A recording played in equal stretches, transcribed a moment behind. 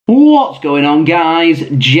What's going on, guys?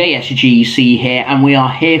 JSGC here, and we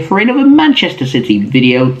are here for another Manchester City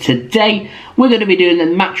video. Today we're going to be doing the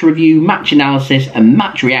match review, match analysis and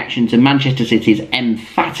match reaction to Manchester City's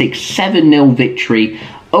emphatic 7-0 victory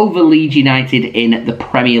over Leeds United in the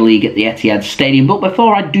Premier League at the Etihad Stadium. But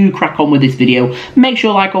before I do crack on with this video, make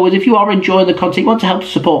sure, like always, if you are enjoying the content, you want to help to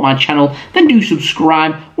support my channel, then do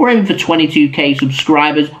subscribe. We're aiming for 22k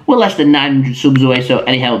subscribers. We're less than 900 subs away, so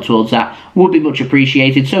any help towards that would be much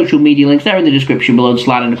appreciated. Social media links, they're in the description below and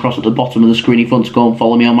sliding across at the bottom of the screen if you want to go and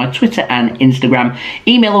follow me on my Twitter and Instagram.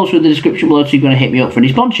 Email also in the description below if you're going to hit me up for any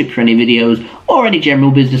sponsorship for any videos or any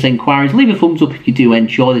general business inquiries. Leave a thumbs up if you do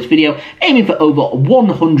enjoy this video. Aiming for over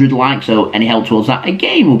 100 likes, so any help towards that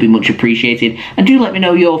again will be much appreciated. And do let me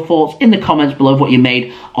know your thoughts in the comments below of what you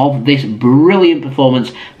made of this brilliant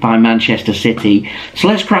performance by Manchester City. So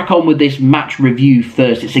let's crack on with this match review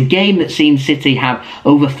first. It's a game that's seen City have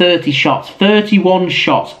over 30 shots, 31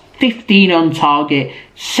 shots, 15 on target,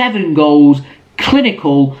 7 goals.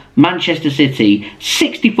 Clinical Manchester City,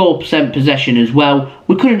 64% possession as well.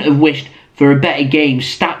 We couldn't have wished for a better game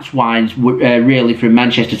stats-wise, really, from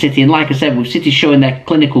Manchester City. And like I said, with City showing their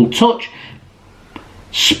clinical touch,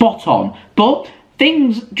 spot on. But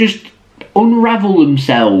things just unravel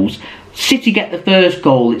themselves. City get the first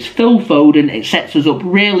goal. It's Phil Foden. It sets us up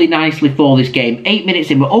really nicely for this game. 8 minutes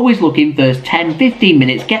in, we're always looking first 10, 15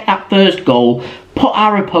 minutes, get that first goal, put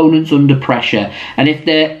our opponents under pressure. And if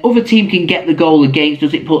the other team can get the goal against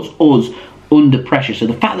us, it puts us under pressure. So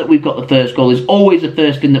the fact that we've got the first goal is always the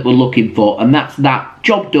first thing that we're looking for. And that's that.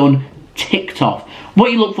 Job done, ticked off.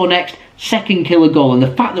 What you look for next? Second killer goal, and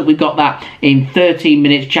the fact that we got that in 13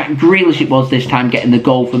 minutes, Jack Grealish it was this time getting the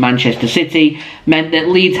goal for Manchester City, meant that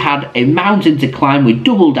Leeds had a mountain to climb. We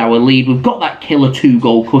doubled our lead. We've got that killer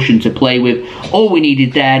 2-goal cushion to play with. All we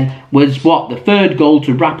needed then was the third goal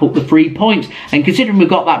to wrap up the 3 points. And considering we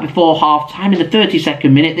got that before half time in the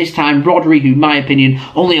 32nd minute, this time Rodri, who in my opinion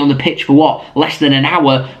only on the pitch for less than an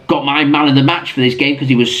hour, got my man of the match for this game because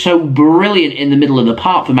he was so brilliant in the middle of the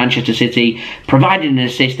park for Manchester City, providing an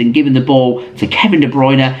assist and giving the ball to Kevin De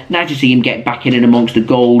Bruyne. Nice to see him get back in and amongst the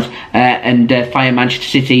goals and fire Manchester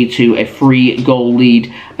City to a 3-goal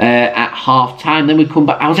lead at half time. Then we come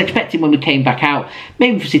back. I was expecting when we came back out,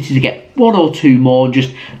 maybe for City to get 1 or 2 more,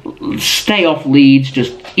 just stay off Leeds,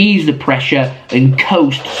 just ease the pressure and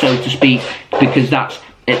coast, so to speak, because that's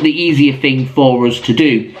the easier thing for us to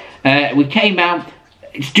do. We came out.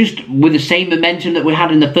 It's just with the same momentum that we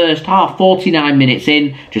had in the first half. 49 minutes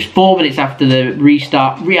in, just 4 minutes after the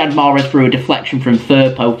restart, Riyad Mahrez threw a deflection from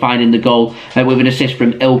Firpo, finding the goal with an assist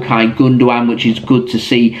from Ilkay Gundogan, which is good to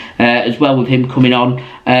see as well, with him coming on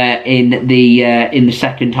in the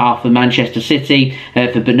second half for Manchester City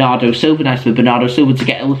for Bernardo Silva. Nice for Bernardo Silva to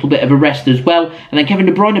get a little bit of a rest as well. And then Kevin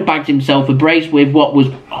De Bruyne bagged himself a brace with what was,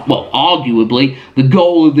 arguably the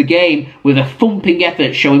goal of the game, with a thumping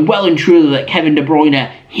effort showing well and truly that Kevin De Bruyne,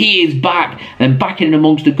 he is back and back in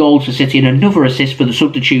amongst the goals for City, and another assist for the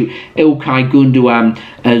substitute Ilkay Gundogan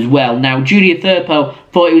as well. Now, Junior Firpo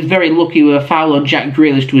thought he was very lucky with a foul on Jack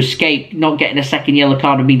Grealish to escape not getting a second yellow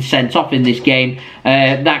card and being sent off in this game.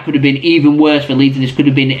 That could have been even worse for Leeds, and this could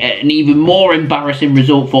have been an even more embarrassing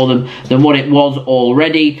result for them than what it was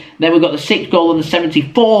already. Then we got the 6th goal in the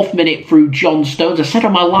 74th minute through John Stones. I said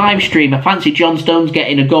on my live stream I fancy John Stones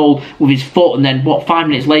getting a goal with his foot, and then 5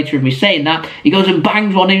 minutes later of me saying that, he goes and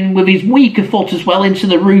bangs one in with his weaker foot as well into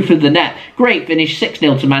the roof of the net. Great finish,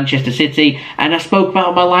 6-0 to Manchester City. And I spoke about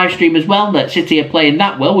on my live stream as well that City are playing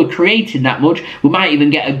that well, we're creating that much, we might even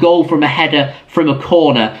get a goal from a header from a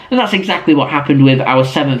corner. And that's exactly what happened with our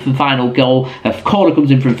 7th and final goal. A corner comes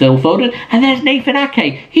in from Phil Foden, and there's Nathan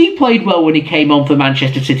Ake. He played well when he came on for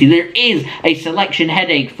Manchester City. There is a selection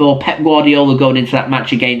headache for Pep Guardiola going into that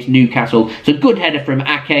match against Newcastle. It's a good header from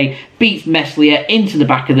Ake, beats Meslier into the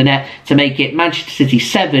back of the net to make it Manchester City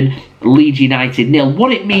 7, Leeds United 0.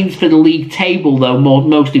 What it means for the league table, though,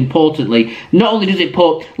 most importantly, not only does it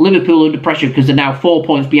put Liverpool under pressure because they're now 4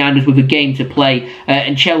 points behind us with a game to play,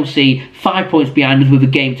 and Chelsea 5 points behind us with a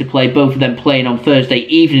game to play, both of them playing on Thursday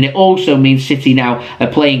evening. It also means City now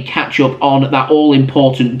are playing catch-up on that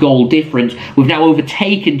all-important goal difference. We've now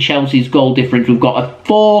overtaken Chelsea's goal difference. We've got a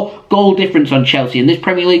 4-goal difference on Chelsea, and this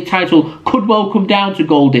Premier League title could well come down to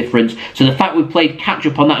goal difference. So the fact we've played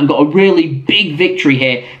catch-up on that and got a really big victory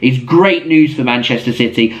here is great news for Manchester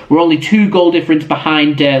City. We're only 2-goal difference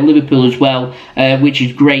behind Liverpool as well, which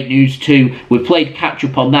is great news too. We've played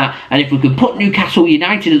catch-up on that, and if we could put Newcastle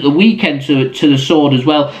United at the weekend to the sword as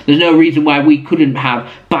well, there's no reason why we couldn't have,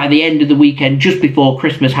 by the end of the weekend, just before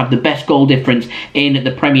Christmas, have the best goal difference in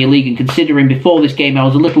the Premier League. And considering before this game I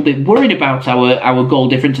was a little bit worried about our goal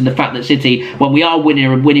difference and the fact fact that City, when we are winning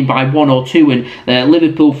and winning by 1 or 2, and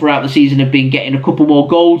Liverpool throughout the season have been getting a couple more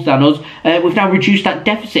goals than us, we've now reduced that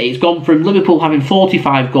deficit. It's gone from Liverpool having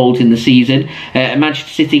 45 goals in the season and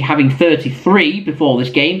Manchester City having 33 before this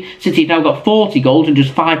game. City have now got 40 goals and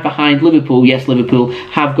just 5 behind Liverpool. Yes, Liverpool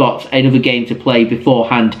have got another game to play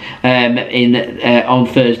beforehand on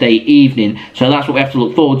Thursday evening, so that's what we have to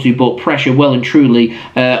look forward to. But pressure well and truly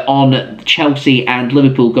on Chelsea and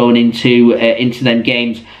Liverpool going into them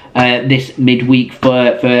games this midweek for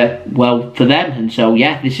them. And so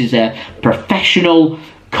yeah, this is a professional,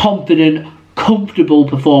 confident, comfortable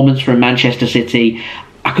performance from Manchester City.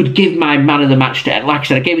 I could give my man of the match to, like I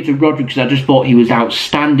said, I gave it to Rodri because I just thought he was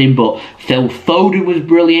outstanding, but Phil Foden was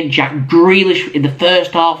brilliant. Jack Grealish in the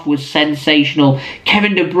first half was sensational.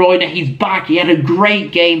 Kevin De Bruyne, he's back. He had a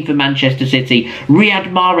great game for Manchester City.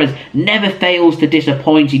 Riyad Mahrez never fails to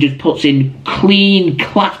disappoint. He just puts in clean,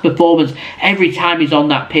 class performance every time he's on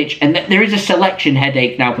that pitch. And there is a selection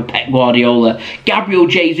headache now for Pep Guardiola. Gabriel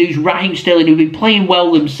Jesus, Raheem Sterling, who've been playing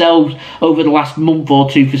well themselves over the last month or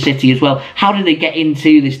two for City as well. How did they get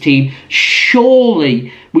into this team?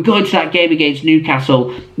 Surely we go into that game against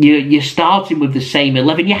Newcastle, you're starting with the same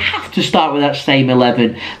 11. You have to start with that same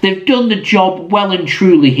 11. They've done the job well and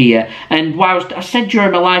truly here. And whilst I said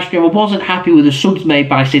during my live stream I wasn't happy with the subs made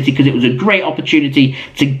by City because it was a great opportunity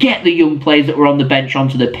to get the young players that were on the bench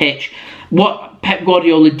onto the pitch, what Pep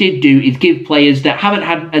Guardiola did do is give players that haven't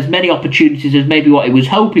had as many opportunities as maybe what he was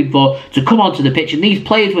hoping for to come onto the pitch. And these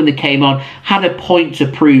players, when they came on, had a point to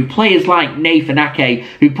prove. Players like Nathan Ake,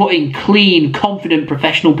 who put in clean, confident,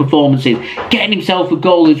 professional performances, getting himself a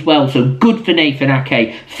goal as well. So good for Nathan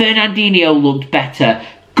Ake. Fernandinho looked better.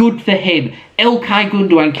 Good for him. Ilkay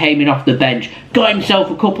Gundogan came in off the bench, got himself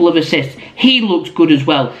a couple of assists. He looks good as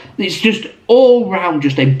well. It's just all round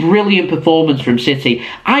just a brilliant performance from City.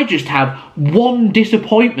 I just have one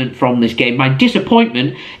disappointment from this game. My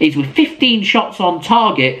disappointment is with 15 shots on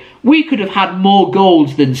target, we could have had more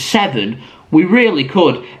goals than 7. We really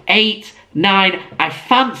could. 8, 9, I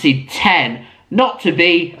fancied 10. Not to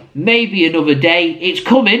be, maybe another day. It's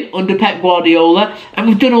coming under Pep Guardiola, and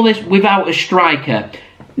we've done all this without a striker.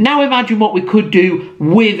 Now imagine what we could do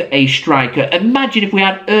with a striker. Imagine if we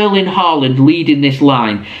had Erling Haaland leading this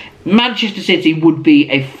line. Manchester City would be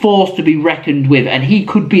a force to be reckoned with, and he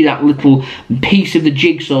could be that little piece of the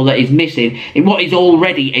jigsaw that is missing in what is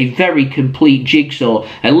already a very complete jigsaw.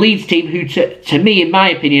 A Leeds team who, to me, in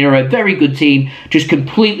my opinion, are a very good team, just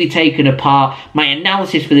completely taken apart. My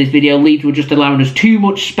analysis for this video, Leeds were just allowing us too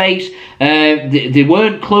much space. They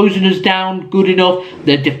weren't closing us down good enough.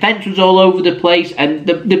 The defence was all over the place, and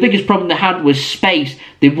the biggest problem they had was space.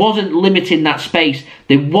 They wasn't limiting that space.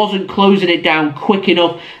 They wasn't closing it down quick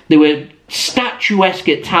enough. They were statuesque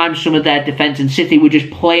at times, some of their defence, and City were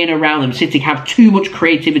just playing around them. City have too much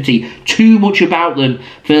creativity, too much about them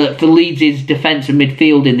for Leeds' defence and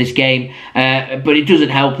midfield in this game. But it doesn't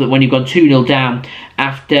help that when you've gone 2-0 down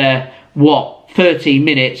after, 13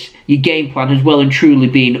 minutes, your game plan has well and truly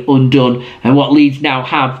been undone. And what Leeds now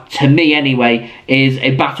have, to me anyway, is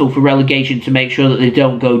a battle for relegation to make sure that they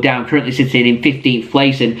don't go down. Currently sitting in 15th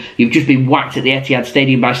place, and you've just been whacked at the Etihad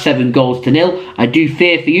Stadium by 7-0. I do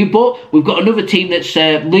fear for you, but we've got another team that's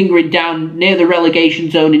lingering down near the relegation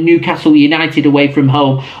zone in Newcastle United away from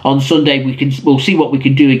home on Sunday. We'll see what we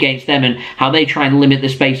can do against them and how they try and limit the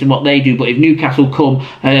space and what they do. But if Newcastle come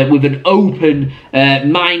with an open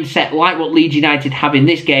mindset like what Leeds United have in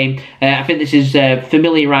this game, I think this is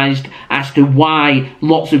familiarised as to why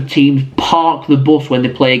lots of teams park the bus when they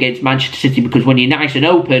play against Manchester City, because when you're nice and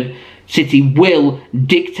open, City will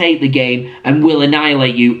dictate the game and will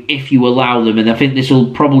annihilate you if you allow them. And I think this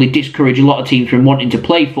will probably discourage a lot of teams from wanting to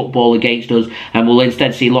play football against us, and we'll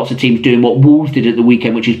instead see lots of teams doing what Wolves did at the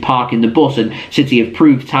weekend, which is parking the bus. And City have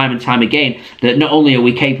proved time and time again that not only are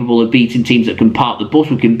we capable of beating teams that can park the bus,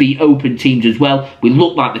 we can beat open teams as well. We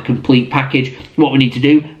look like the complete package. What we need to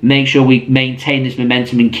do, make sure we maintain this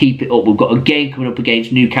momentum and keep it up. We've got a game coming up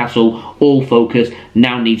against Newcastle. All focus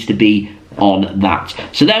now needs to be on that.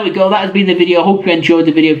 So there we go, that has been the video. Hope you enjoyed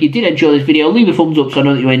the video. If you did enjoy this video, leave a thumbs up so I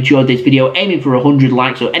know that you enjoyed this video. Aiming for 100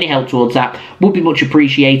 likes, so any help towards that would be much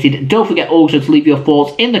appreciated. Don't forget also to leave your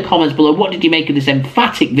thoughts in the comments below. What did you make of this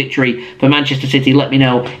emphatic victory for Manchester City? Let me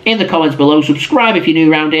know in the comments below. Subscribe if you're new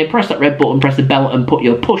around here, press that red button, press the bell and put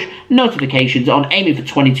your push notifications on. Aiming for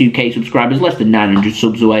 22k subscribers, less than 900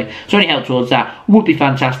 subs away, so any help towards that would be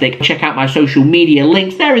fantastic. Check out my social media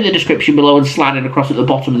links, they're in the description below and sliding across at the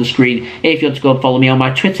bottom of the screen If you want to go and follow me on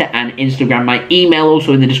my Twitter and Instagram, my email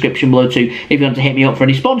also in the description below too, if you want to hit me up for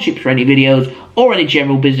any sponsorships for any videos or any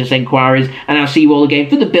general business enquiries. And I'll see you all again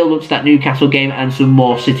for the build-up to that Newcastle game and some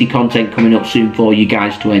more City content coming up soon for you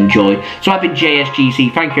guys to enjoy. So I've been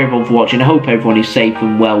JSGC, thank you everyone for watching, I hope everyone is safe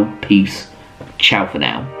and well, peace, ciao for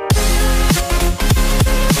now.